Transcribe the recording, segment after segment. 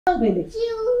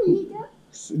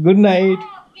Good night.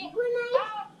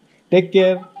 Take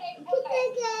care.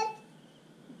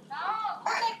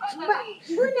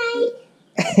 Good night.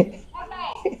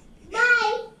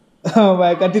 Bye. Oh,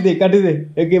 bye. Cut it.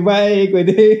 Okay, bye.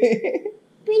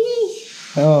 Finish.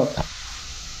 Oh.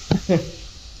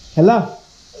 Hello.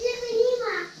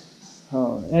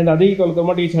 Oh, and Adi call come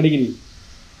out each Hadigiri.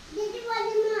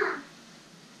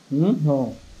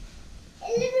 Oh.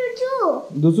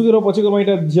 दूसरी की रो पछे को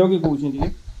माइटा झियो के कहू छी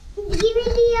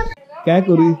क्या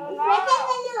करी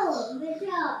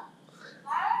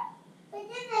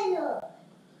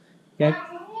क्या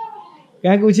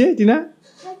क्या कहू छे टीना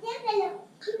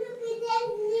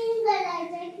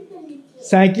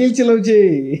साइकिल चलाउ छे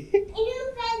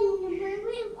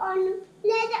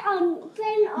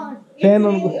fan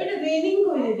on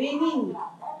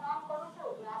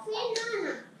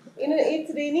raining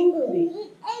it's raining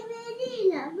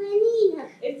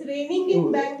it's raining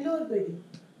in Bengaluru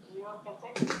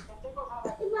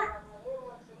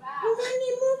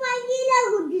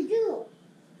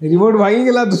remote भांगी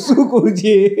गेला दुसू कहू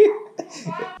छे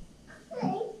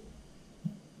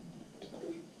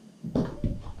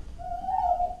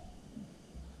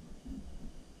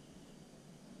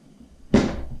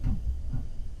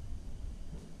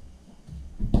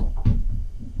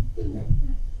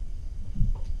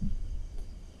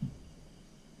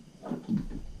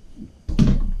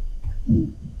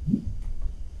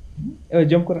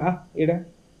jump कर आ एडा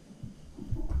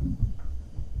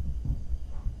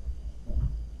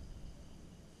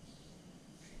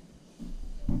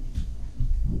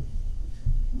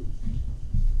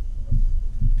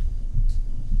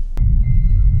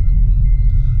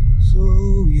so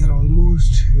we are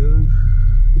almost here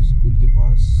school के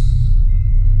पास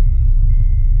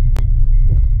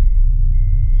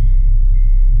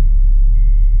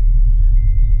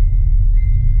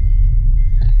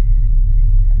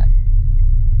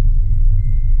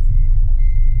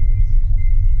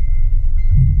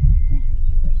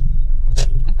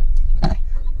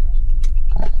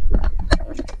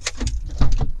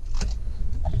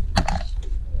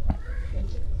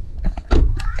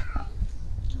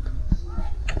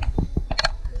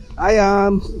I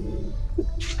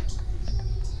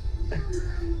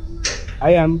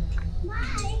am.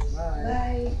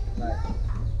 bye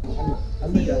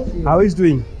How is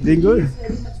doing? Doing good?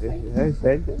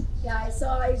 yeah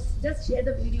I just shared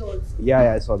the video also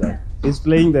Yeah, I saw that. He's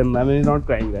playing then. I mean, he's not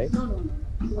crying, right? no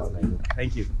Okay.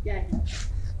 Thank you. yeah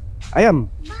I am.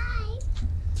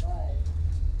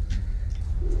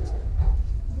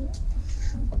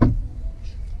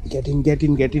 Get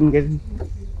in.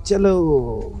 Chalo.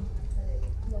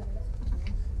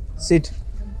 Sit.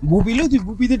 Boo pee lo,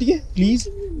 boo pee de ठीक है, please.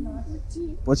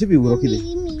 पछे भी रखी दे.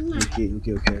 Okay.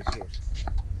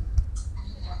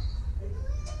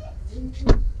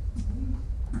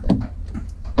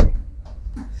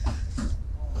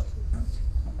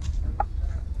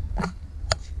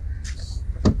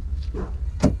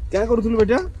 क्या करूथुल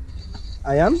बेटा?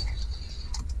 आयान?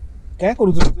 क्या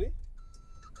करूथुल तू?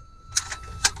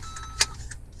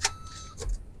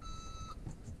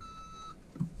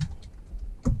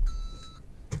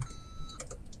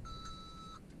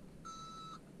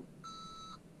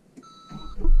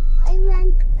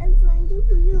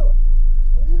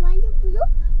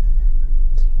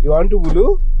 You want to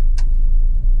blue?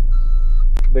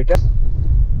 Beta?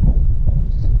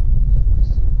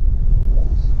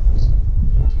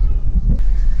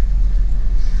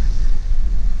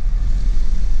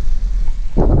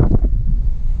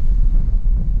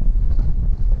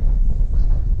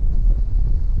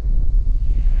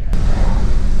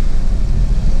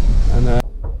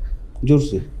 जोर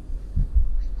से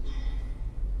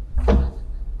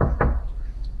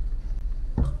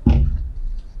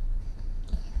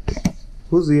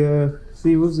Who's here?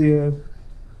 See who's here?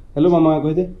 Hello mama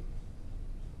कह दे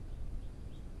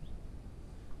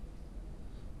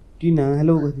टीना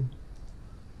hello कह दे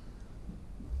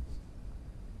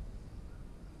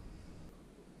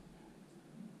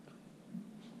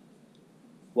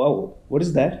Wow, what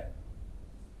is that?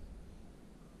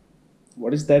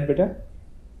 What is that beta?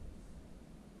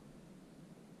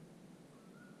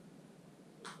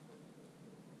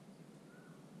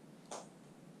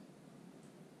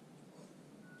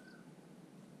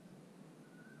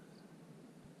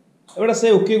 Everybody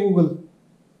say okay Google.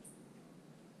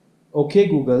 Okay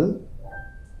Google.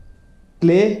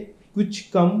 Play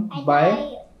Kuch Kam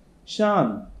by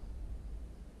Shan.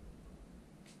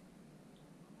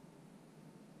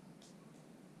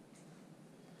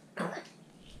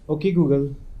 Okay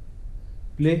Google.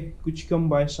 Play Kuch Kam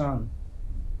by Shan.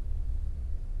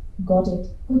 Got it.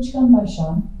 Kuch Kam by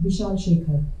Shan, Vishal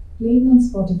Shekhar. Playing on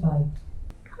Spotify.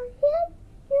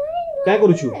 काय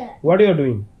करू छु? What you are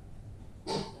doing?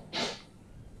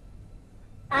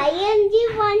 ING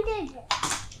wanted.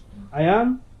 I am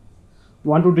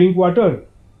want to drink water.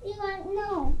 You want no.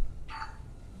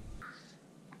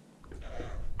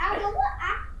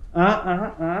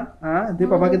 दे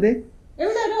पापा के दे.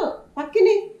 एउटा रो पक्के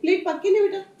नहीं plate पक्के नहीं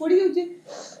बेटा पड़ी जाउछे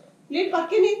प्लेट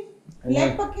पक्के नहीं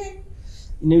लेग पक्के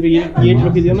इन्हें ये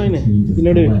रखी दियो ना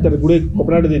इन्हें तार गुड़े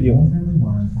कपड़ा दे दियो.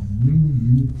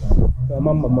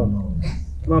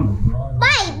 मम.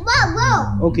 Bye, go.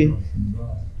 Okay.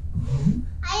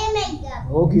 I am makeup.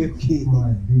 Okay.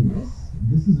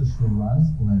 This is a Shiraz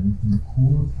blend from the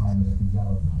cooler climate of the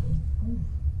Yellow Mountains.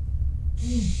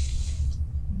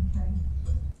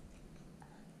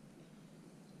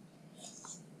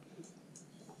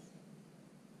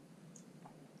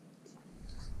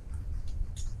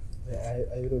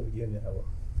 I will video ne habo.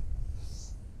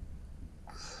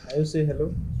 I will say hello.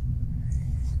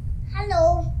 Hello.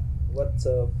 What's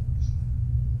up?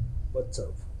 What's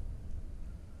up?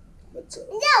 What's up?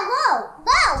 No,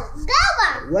 go.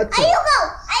 What's Are up? you go?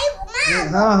 Are you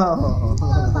mom?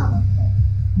 हाँ.